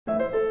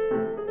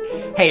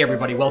Hey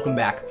everybody, welcome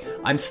back.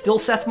 I'm still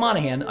Seth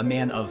Monahan, a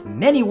man of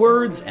many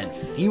words and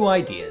few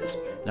ideas,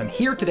 and I'm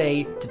here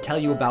today to tell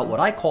you about what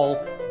I call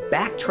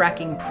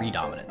backtracking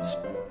predominance.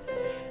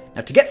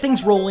 Now, to get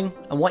things rolling,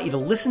 I want you to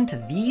listen to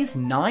these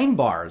 9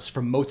 bars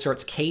from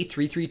Mozart's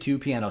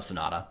K332 Piano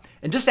Sonata,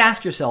 and just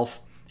ask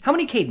yourself, how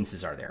many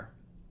cadences are there?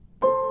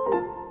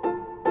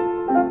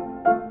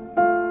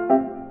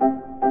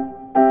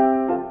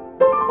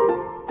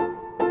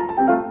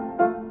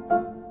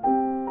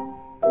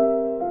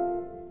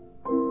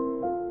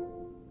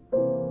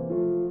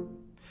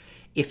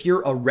 If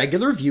you're a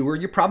regular viewer,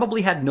 you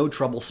probably had no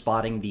trouble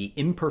spotting the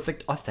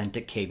imperfect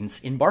authentic cadence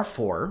in bar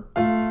 4.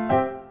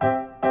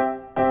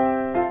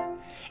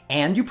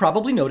 And you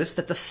probably noticed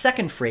that the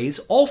second phrase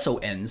also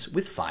ends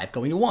with 5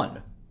 going to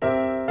 1.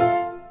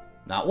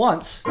 Not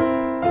once,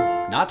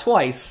 not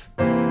twice,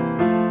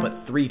 but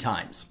 3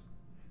 times.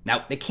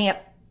 Now, they can't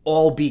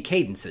all be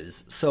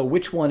cadences, so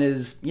which one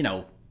is,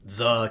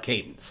 the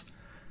cadence?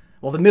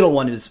 Well, the middle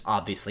one is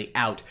obviously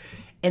out.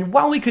 And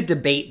while we could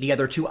debate the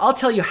other two, I'll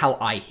tell you how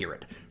I hear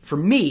it. For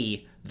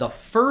me, the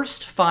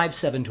first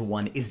 5-7 to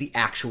 1 is the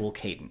actual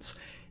cadence.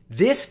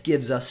 This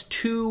gives us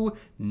 2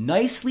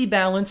 nicely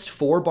balanced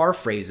 4-bar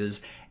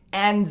phrases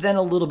and then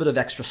a little bit of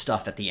extra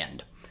stuff at the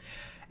end.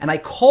 And I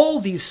call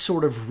these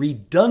sort of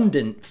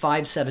redundant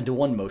 5-7 to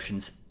 1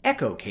 motions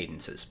echo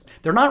cadences.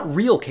 They're not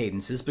real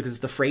cadences because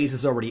the phrase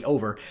is already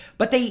over,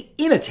 but they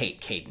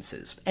imitate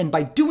cadences. And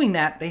by doing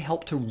that, they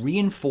help to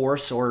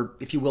reinforce, or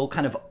if you will,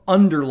 kind of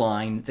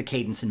underline the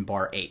cadence in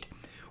bar 8.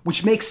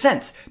 Which makes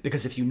sense,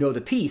 because if you know the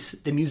piece,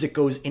 the music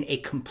goes in a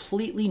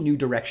completely new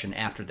direction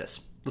after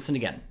this. Listen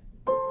again.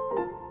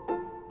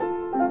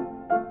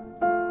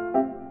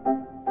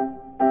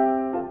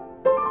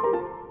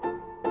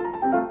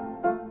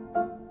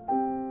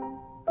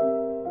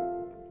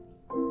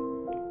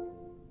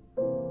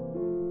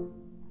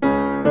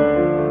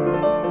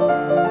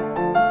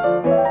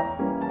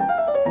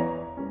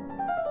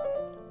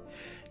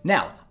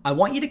 Now, I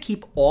want you to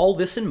keep all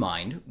this in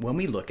mind when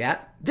we look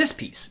at this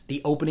piece,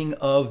 the opening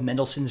of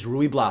Mendelssohn's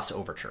Ruy Blas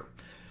Overture.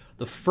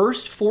 The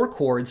first 4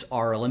 chords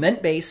are a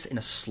lament bass in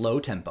a slow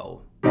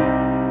tempo.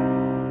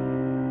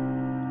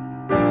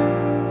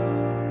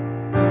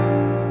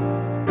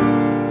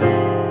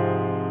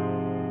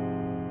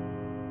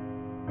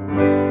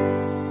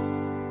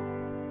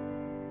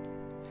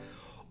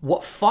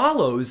 What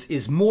follows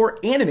is more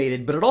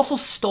animated, but it also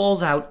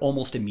stalls out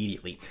almost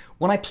immediately.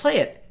 When I play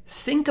it,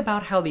 think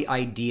about how the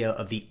idea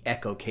of the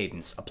echo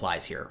cadence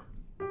applies here.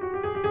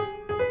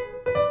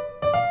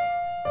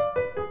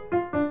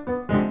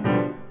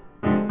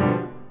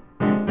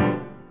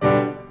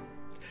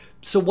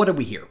 So what do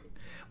we hear?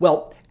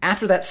 Well,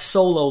 after that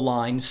solo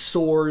line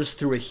soars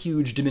through a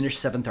huge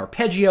diminished 7th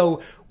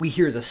arpeggio, we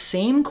hear the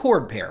same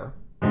chord pair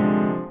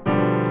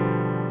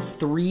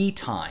 3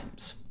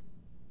 times.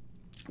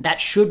 That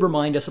should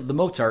remind us of the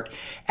Mozart,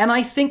 and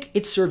I think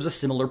it serves a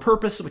similar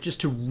purpose, which is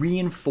to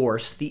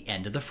reinforce the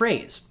end of the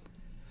phrase.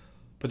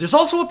 But there's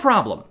also a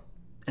problem,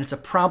 and it's a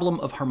problem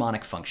of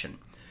harmonic function.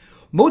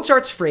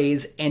 Mozart's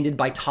phrase ended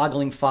by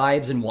toggling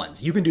 5s and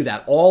 1s. You can do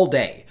that all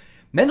day.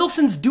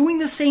 Mendelssohn's doing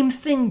the same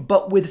thing,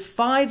 but with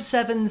 5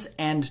 7s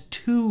and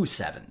 2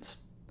 7s.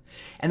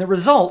 And the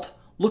result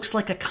looks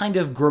like a kind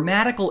of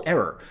grammatical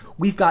error.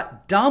 We've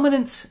got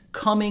dominance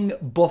coming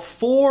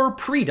before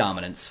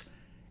predominance,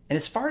 and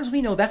as far as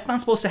we know, that's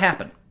not supposed to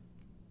happen.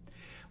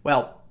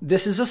 Well,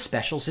 this is a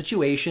special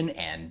situation,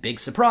 and big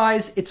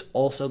surprise, it's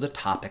also the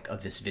topic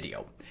of this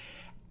video.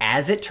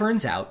 As it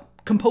turns out,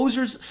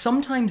 composers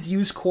sometimes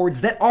use chords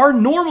that are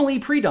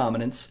normally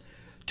predominants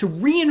to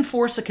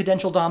reinforce a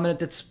cadential dominant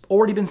that's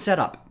already been set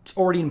up. It's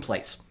already in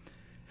place.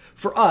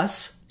 For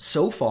us,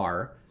 so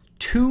far,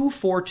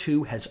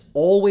 2-4-2 has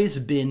always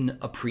been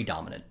a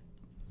predominant,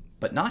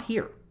 but not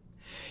here.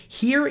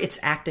 Here it's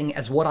acting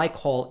as what I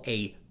call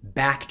a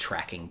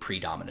backtracking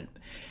predominant.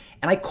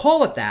 And I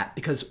call it that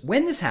because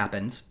when this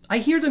happens, I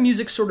hear the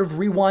music sort of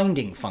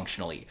rewinding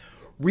functionally,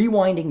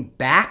 rewinding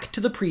back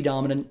to the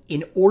predominant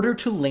in order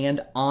to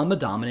land on the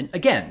dominant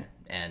again,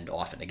 and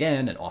often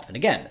again, and often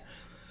again.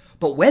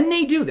 But when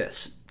they do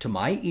this, to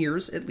my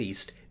ears at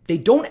least, they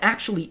don't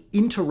actually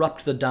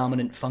interrupt the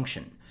dominant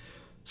function.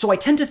 So I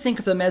tend to think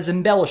of them as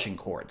embellishing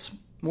chords,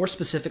 more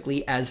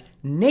specifically as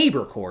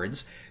neighbor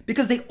chords,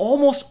 because they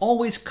almost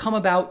always come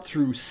about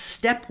through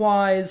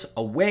stepwise,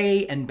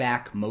 away and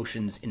back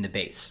motions in the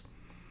bass.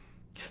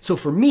 So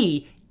for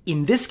me,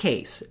 in this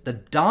case, the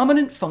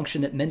dominant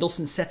function that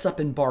Mendelssohn sets up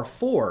in bar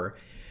 4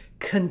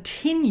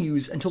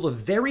 continues until the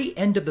very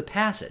end of the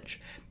passage,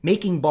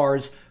 making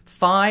bars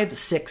 5,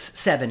 6,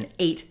 7,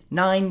 8,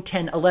 9,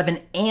 10, 11,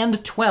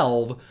 and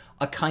 12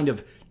 a kind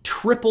of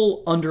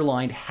triple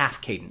underlined half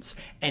cadence,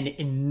 an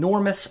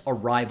enormous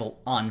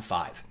arrival on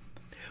 5.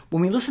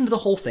 When we listen to the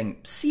whole thing,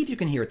 see if you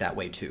can hear it that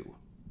way too.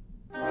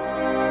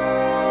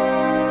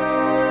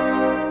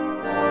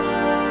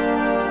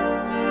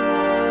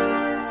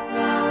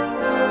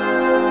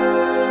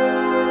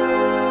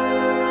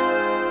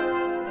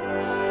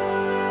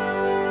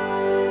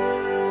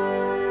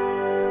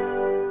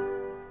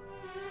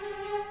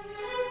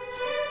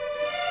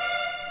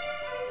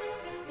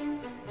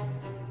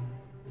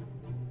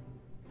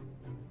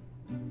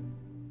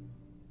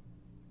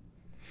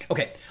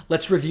 Okay,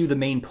 let's review the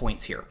main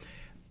points here.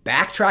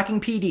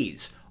 Backtracking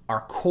PDs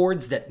are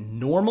chords that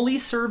normally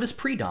serve as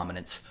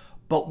predominants,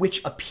 but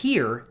which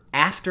appear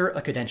after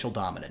a cadential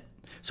dominant.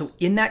 So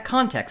in that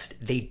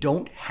context, they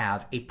don't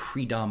have a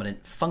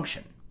predominant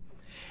function.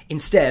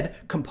 Instead,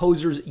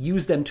 composers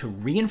use them to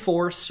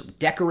reinforce,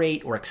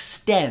 decorate, or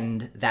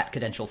extend that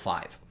cadential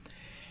 5.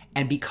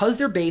 And because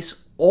their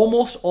bass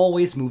almost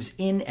always moves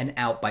in and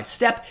out by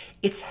step,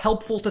 it's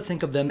helpful to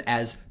think of them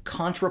as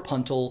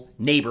contrapuntal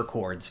neighbor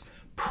chords,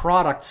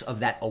 products of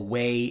that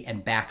away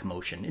and back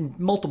motion, in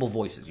multiple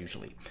voices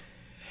usually.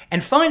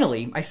 And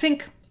finally, I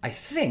think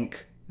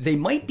they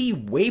might be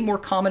way more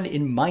common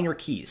in minor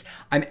keys.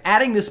 I'm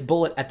adding this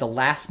bullet at the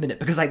last minute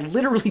because I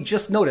literally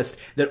just noticed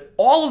that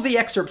all of the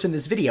excerpts in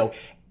this video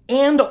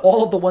and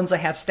all of the ones I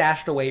have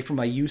stashed away from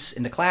my use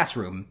in the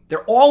classroom,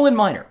 they're all in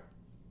minor.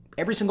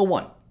 Every single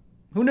one.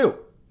 Who knew?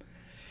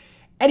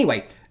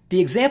 Anyway,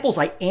 the examples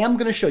I am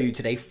going to show you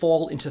today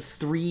fall into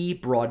 3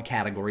 broad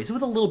categories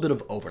with a little bit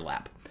of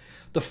overlap.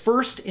 The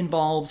first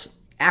involves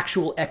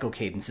actual echo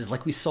cadences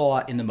like we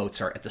saw in the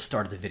Mozart at the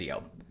start of the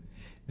video.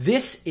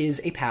 This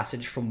is a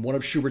passage from one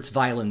of Schubert's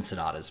violin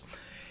sonatas,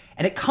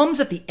 and it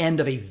comes at the end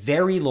of a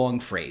very long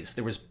phrase.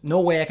 There was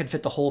no way I could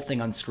fit the whole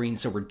thing on screen,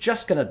 so we're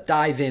just going to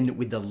dive in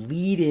with the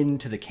lead in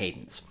to the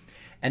cadence.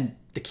 And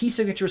the key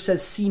signature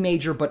says C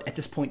major, but at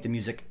this point the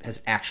music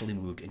has actually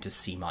moved into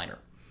C minor.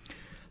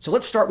 So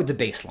let's start with the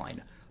bass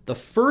line. The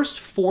first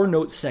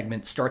 4-note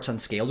segment starts on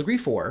scale degree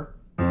 4,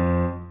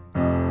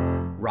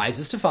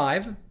 rises to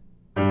 5,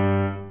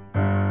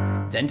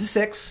 then to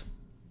 6,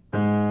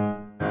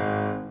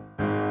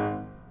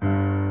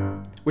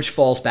 which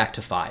falls back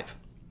to 5.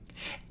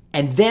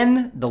 And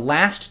then the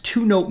last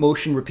 2-note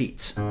motion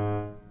repeats.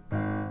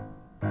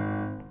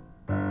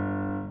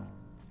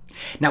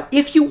 Now,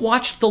 if you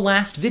watched the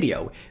last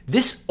video,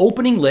 this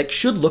opening lick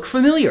should look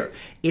familiar.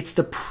 It's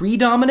the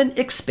predominant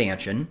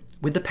expansion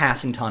with the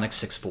passing tonic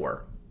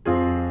 6/4.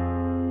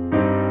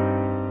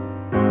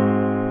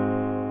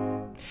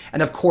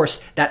 And of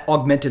course, that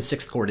augmented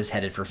 6th chord is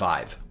headed for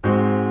 5.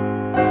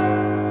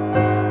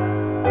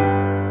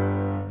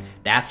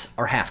 That's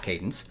our half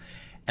cadence.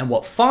 And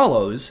what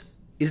follows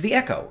is the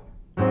echo,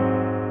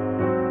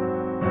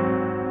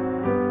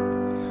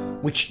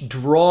 which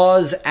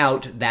draws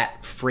out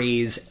that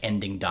phrase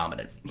ending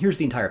dominant. Here's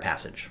the entire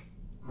passage.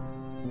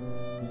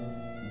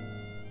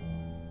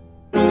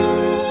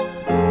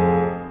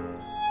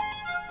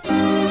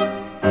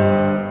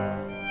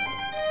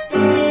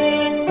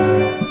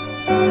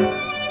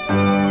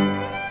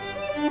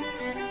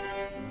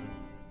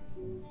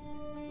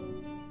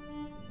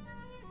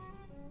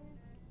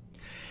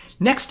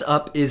 Next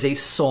up is a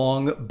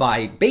song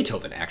by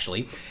Beethoven,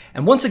 actually.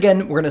 And once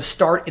again, we're going to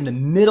start in the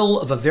middle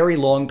of a very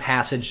long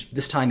passage,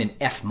 this time in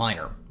F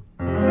minor.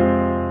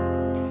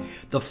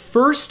 The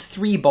first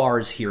 3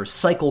 bars here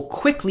cycle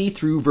quickly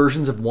through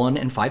versions of 1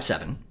 and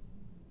 5/7.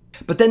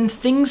 But then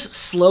things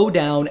slow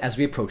down as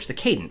we approach the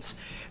cadence.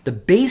 The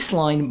bass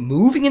line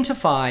moving into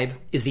 5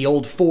 is the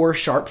old 4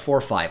 sharp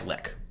 4/5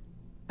 lick,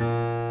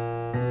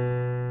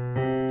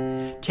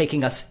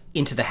 taking us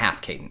into the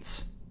half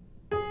cadence.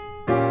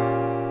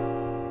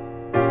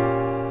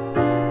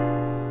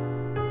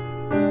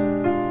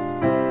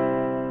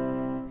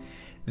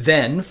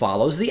 Then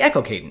follows the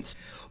echo cadence.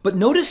 But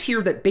notice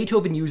here that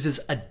Beethoven uses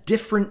a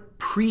different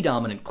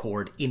predominant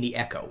chord in the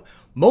echo.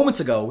 Moments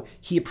ago,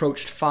 he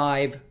approached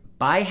 5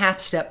 by half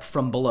step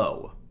from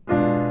below.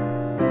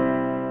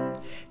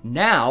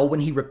 Now, when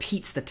he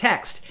repeats the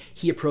text,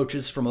 he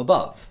approaches from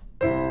above.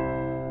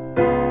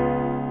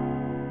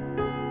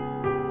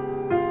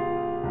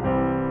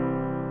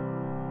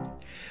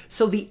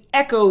 So the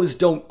echoes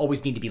don't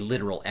always need to be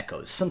literal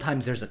echoes.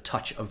 Sometimes there's a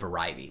touch of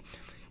variety.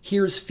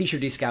 Here's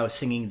Fischer-Dieskau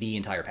singing the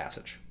entire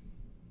passage.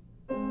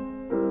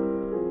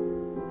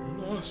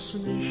 Lass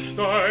mich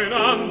dein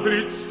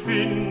Antlitz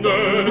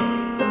finden,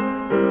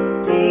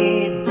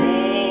 du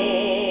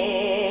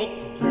Gott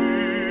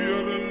der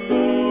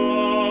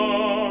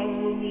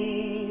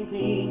Langmut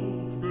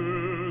und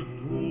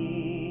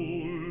Geduld,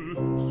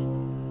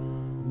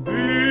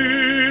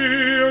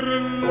 der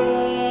Langmut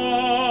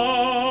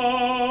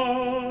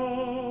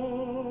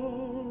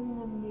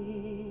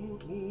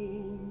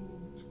und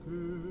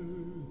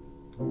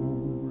Geduld.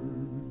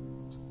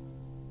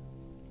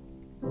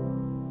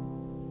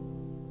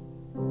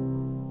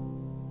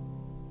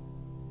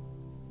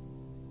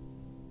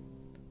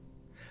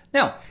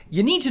 Now,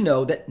 you need to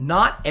know that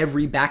not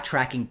every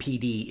backtracking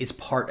PD is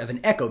part of an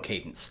echo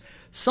cadence.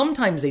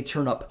 Sometimes they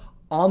turn up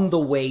on the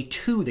way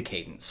to the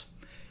cadence.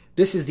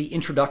 This is the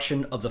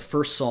introduction of the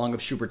first song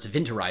of Schubert's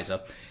Winterreise,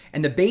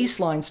 and the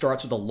bass line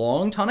starts with a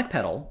long tonic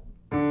pedal,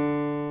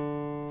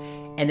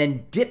 and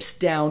then dips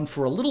down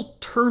for a little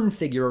turn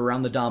figure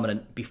around the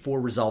dominant before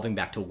resolving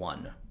back to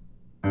 1.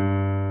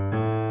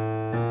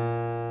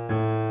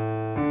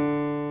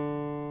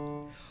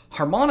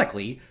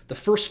 Harmonically, the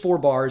first 4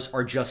 bars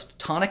are just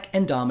tonic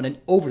and dominant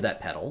over that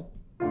pedal.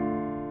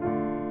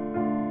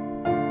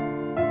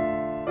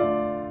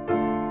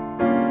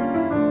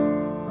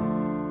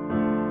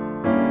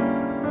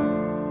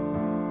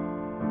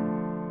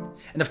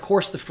 And of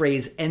course, the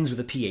phrase ends with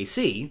a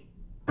PAC.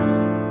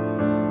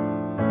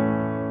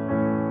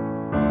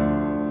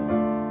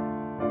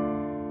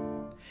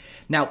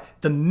 Now,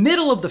 the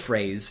middle of the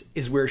phrase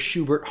is where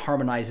Schubert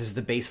harmonizes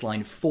the bass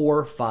line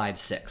 4, 5,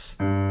 6.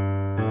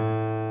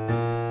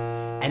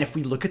 And if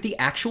we look at the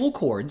actual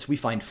chords, we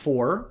find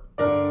 4,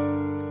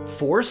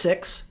 4,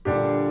 6,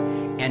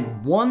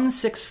 and 1,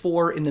 6,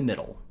 4 in the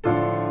middle.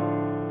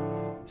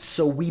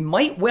 So we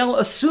might well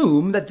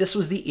assume that this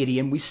was the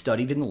idiom we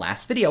studied in the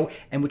last video,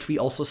 and which we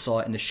also saw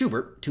in the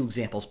Schubert 2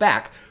 examples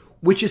back,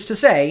 which is to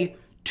say,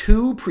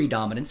 2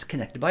 predominants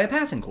connected by a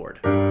passing chord.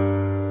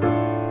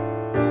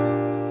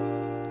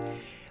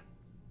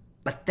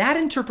 But that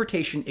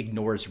interpretation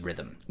ignores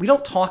rhythm. We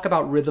don't talk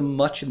about rhythm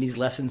much in these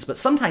lessons, but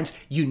sometimes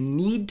you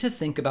need to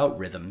think about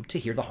rhythm to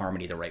hear the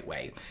harmony the right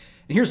way.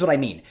 And here's what I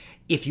mean.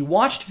 If you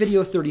watched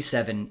video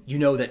 37, you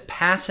know that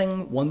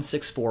passing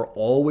 1-6-4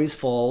 always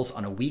falls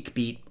on a weak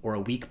beat or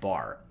a weak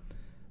bar.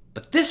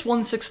 But this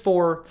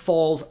 1-6-4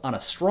 falls on a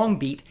strong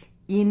beat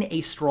in a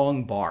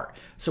strong bar,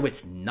 so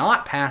it's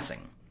not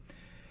passing.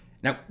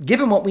 Now,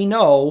 given what we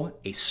know,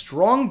 a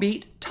strong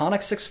beat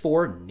tonic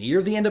 6-4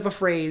 near the end of a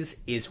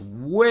phrase is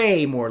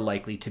way more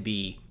likely to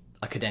be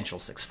a cadential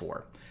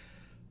 6-4.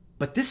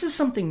 But this is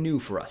something new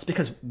for us,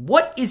 because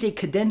what is a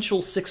cadential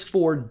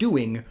 6-4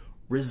 doing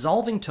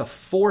resolving to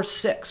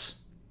 4-6?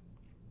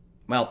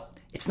 Well,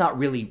 it's not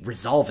really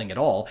resolving at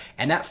all,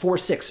 and that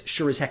 4-6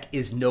 sure as heck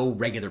is no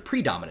regular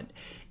predominant.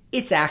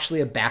 It's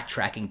actually a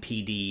backtracking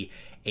PD,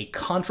 a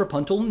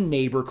contrapuntal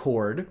neighbor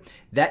chord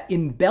that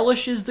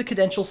embellishes the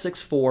cadential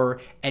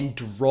 6-4 and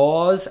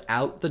draws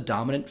out the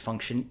dominant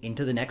function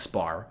into the next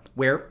bar,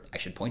 where, I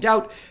should point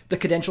out, the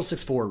cadential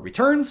 6-4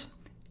 returns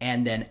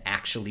and then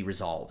actually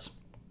resolves.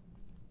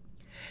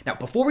 Now,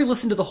 before we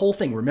listen to the whole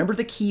thing, remember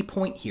the key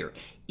point here.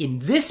 In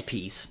this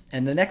piece,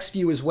 and the next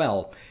few as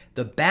well,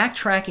 the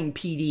backtracking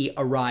PD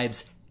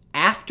arrives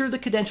after the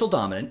cadential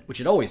dominant,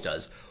 which it always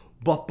does,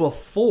 but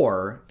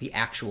before the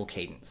actual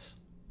cadence.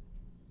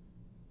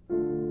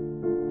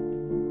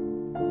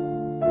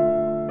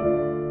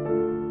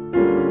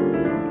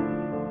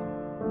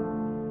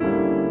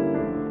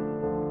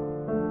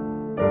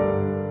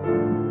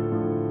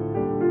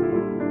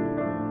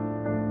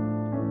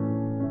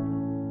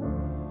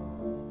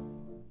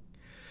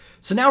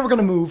 So now we're going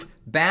to move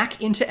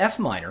back into F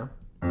minor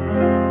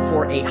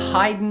for a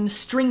Haydn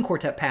string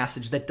quartet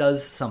passage that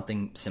does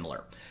something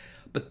similar.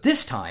 But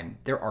this time,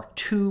 there are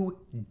 2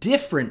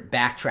 different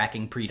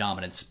backtracking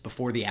predominants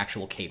before the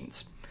actual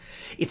cadence.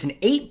 It's an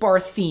 8-bar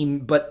theme,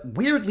 but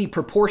weirdly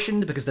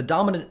proportioned because the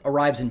dominant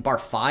arrives in bar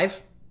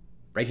 5,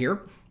 right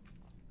here.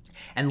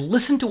 And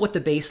listen to what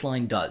the bass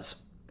line does.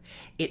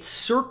 It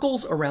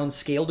circles around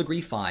scale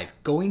degree 5,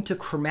 going to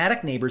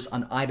chromatic neighbors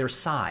on either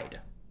side.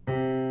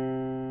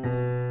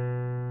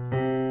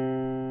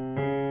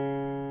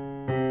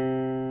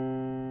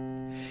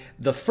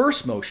 The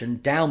first motion,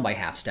 down by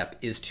half step,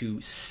 is to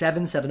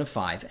 7/7 of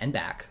 5 and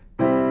back.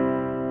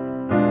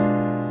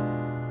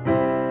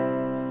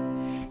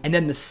 And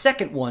then the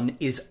second one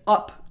is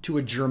up to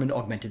a German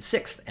augmented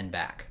 6th and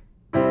back.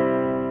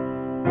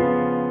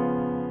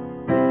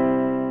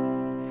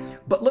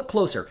 But look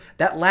closer.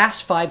 That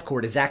last 5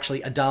 chord is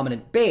actually a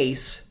dominant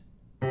bass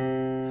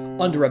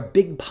under a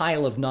big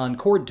pile of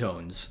non-chord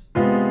tones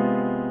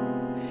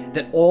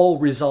that all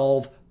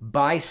resolve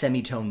by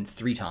semitone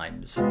 3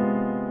 times.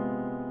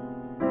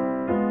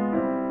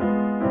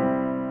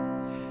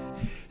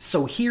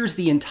 So here's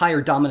the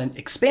entire dominant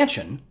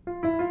expansion.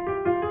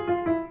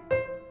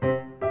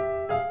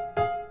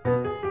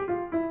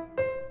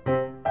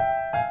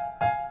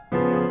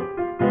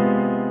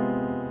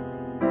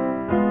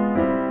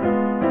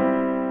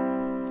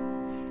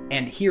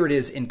 And here it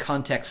is in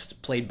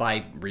context played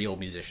by real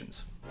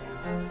musicians.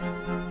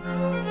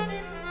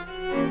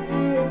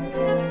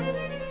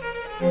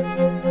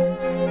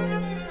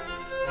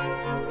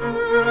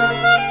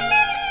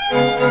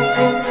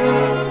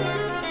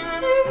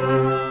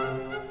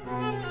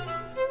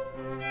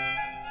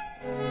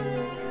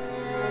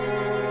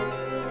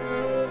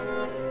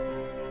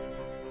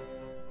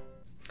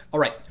 All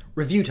right,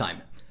 review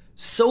time.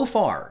 So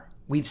far,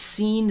 we've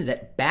seen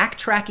that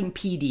backtracking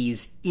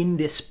PDs in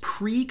this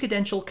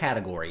pre-cadential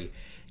category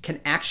can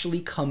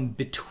actually come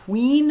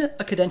between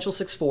a cadential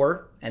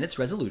 6-4 and its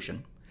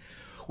resolution.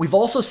 We've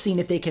also seen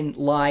that they can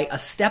lie a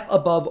step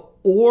above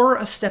or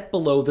a step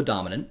below the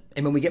dominant,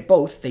 and when we get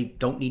both, they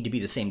don't need to be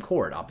the same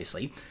chord,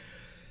 obviously.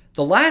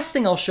 The last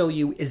thing I'll show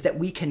you is that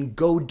we can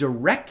go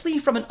directly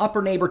from an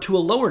upper neighbor to a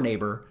lower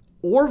neighbor,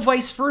 or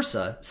vice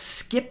versa,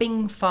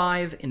 skipping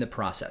 5 in the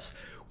process.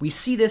 We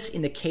see this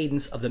in the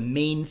cadence of the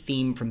main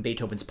theme from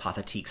Beethoven's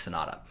Pathetique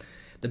Sonata.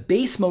 The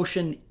bass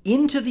motion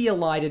into the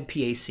elided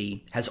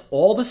PAC has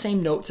all the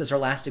same notes as our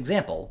last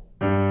example,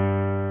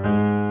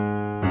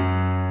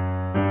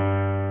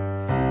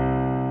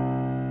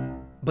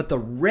 but the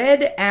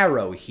red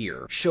arrow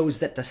here shows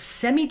that the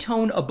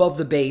semitone above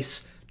the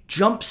bass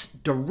jumps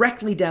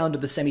directly down to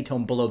the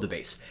semitone below the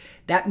bass.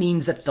 That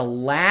means that the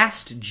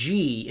last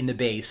G in the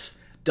bass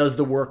does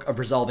the work of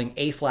resolving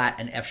A flat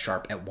and F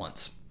sharp at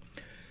once.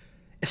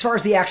 As far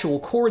as the actual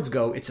chords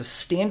go, it's a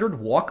standard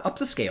walk up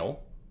the scale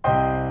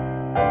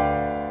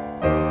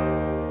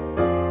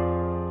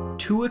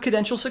to a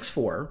cadential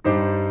 6/4,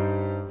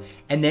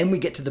 and then we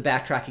get to the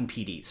backtracking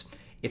PDs.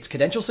 It's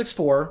cadential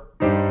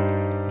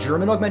 6/4,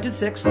 German augmented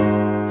sixth,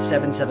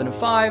 7/7 of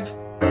 5,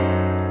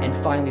 and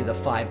finally the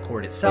 5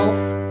 chord itself,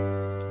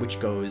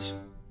 which goes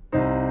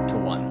to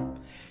 1.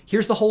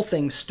 Here's the whole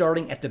thing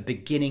starting at the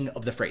beginning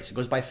of the phrase. It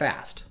goes by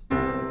fast.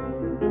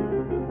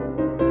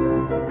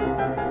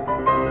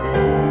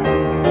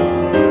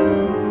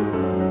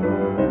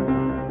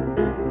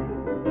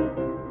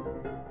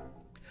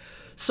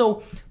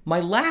 So my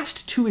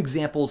last two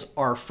examples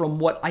are from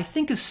what I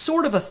think is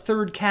sort of a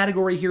third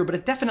category here, but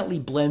it definitely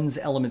blends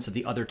elements of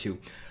the other two.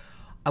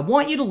 I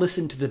want you to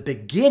listen to the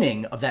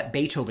beginning of that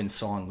Beethoven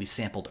song we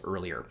sampled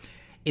earlier.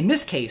 In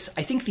this case,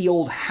 I think the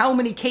old how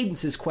many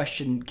cadences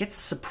question gets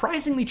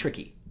surprisingly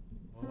tricky.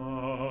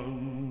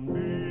 An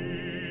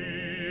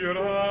dir,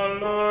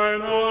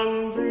 allein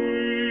an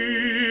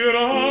dir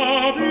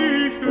hab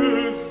ich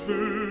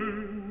gesündigt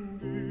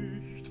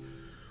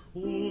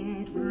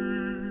und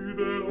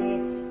übel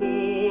oft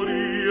vor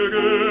dir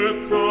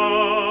getan.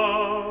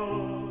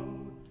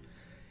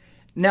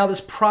 Now,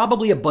 there's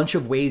probably a bunch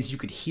of ways you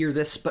could hear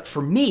this, but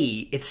for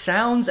me, it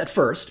sounds at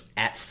first,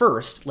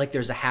 like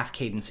there's a half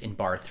cadence in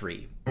bar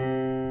 3.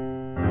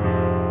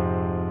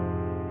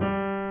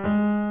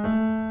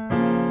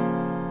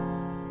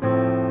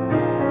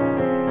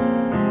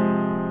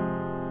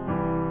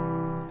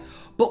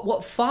 But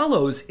what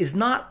follows is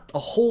not a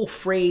whole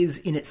phrase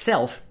in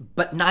itself,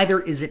 but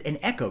neither is it an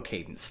echo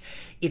cadence.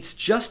 It's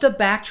just a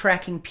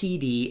backtracking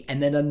PD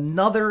and then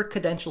another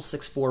cadential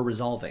 6/4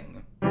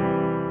 resolving.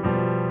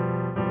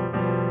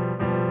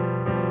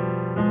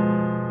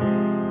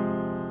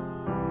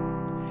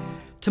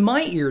 To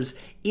my ears,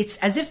 it's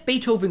as if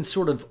Beethoven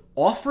sort of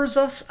offers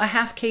us a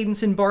half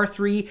cadence in bar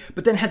 3,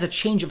 but then has a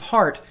change of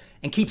heart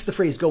and keeps the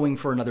phrase going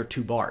for another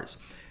 2 bars.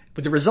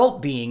 With the result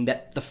being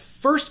that the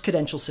first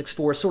cadential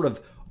 6/4 sort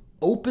of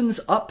opens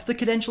up the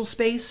cadential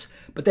space,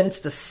 but then it's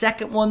the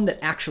second one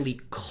that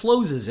actually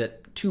closes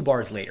it 2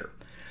 bars later.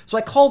 So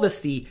I call this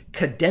the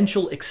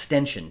cadential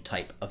extension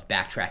type of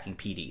backtracking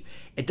PD.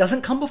 It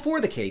doesn't come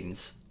before the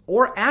cadence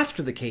or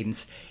after the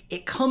cadence.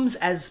 It comes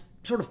as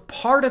sort of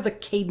part of the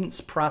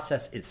cadence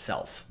process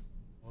itself.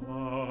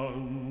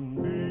 An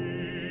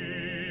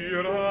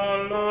dir,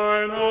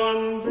 allein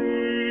an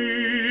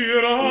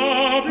dir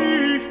hab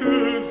ich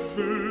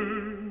gesündigt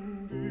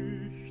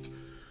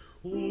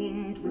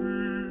und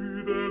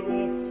übel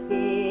oft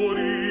vor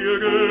dir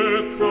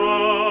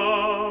getan.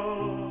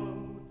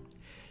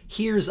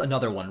 Here's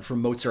another one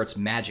from Mozart's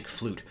Magic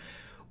Flute.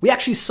 We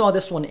actually saw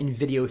this one in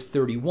video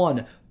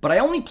 31, but I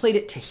only played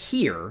it to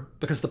here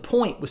because the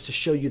point was to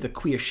show you the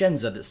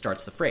quiescenza that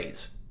starts the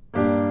phrase.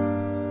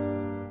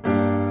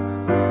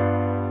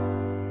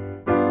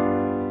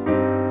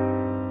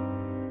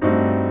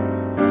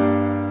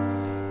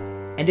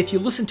 And if you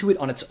listen to it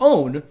on its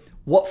own,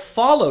 what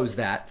follows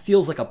that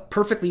feels like a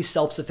perfectly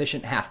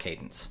self-sufficient half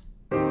cadence.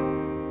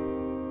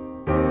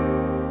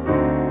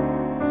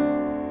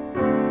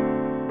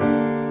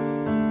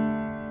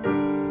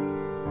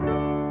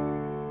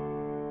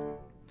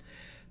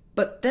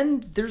 But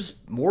then there's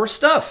more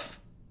stuff.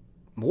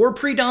 More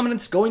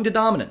predominants going to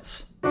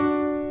dominants.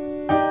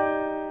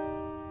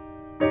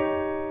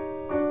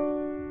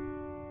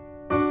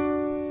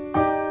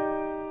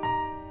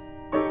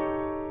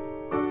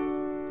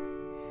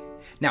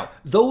 Now,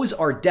 those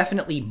are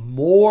definitely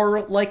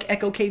more like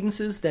echo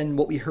cadences than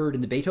what we heard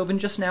in the Beethoven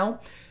just now.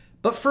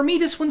 But for me,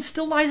 this one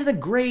still lies in a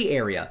gray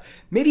area.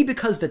 Maybe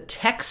because the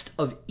text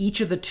of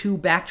each of the 2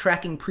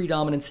 backtracking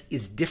predominants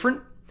is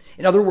different.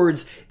 In other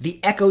words,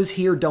 the echoes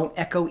here don't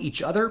echo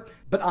each other,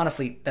 but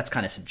honestly, that's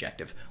kind of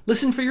subjective.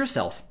 Listen for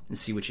yourself and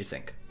see what you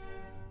think.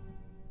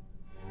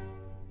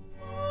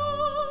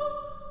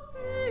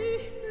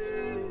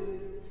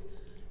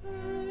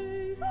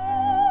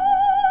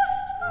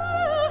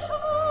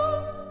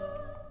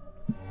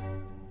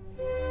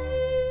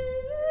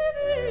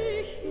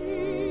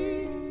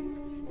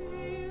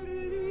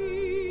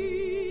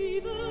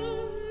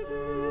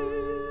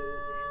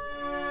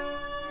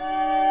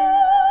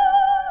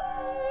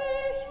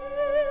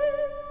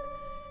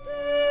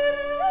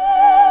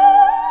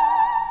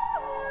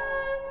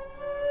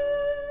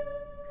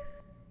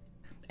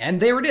 And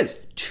there it is,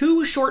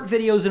 2 short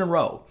videos in a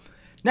row.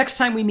 Next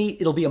time we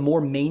meet, it'll be a more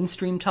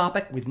mainstream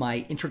topic with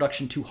my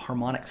introduction to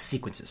harmonic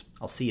sequences.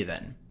 I'll see you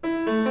then.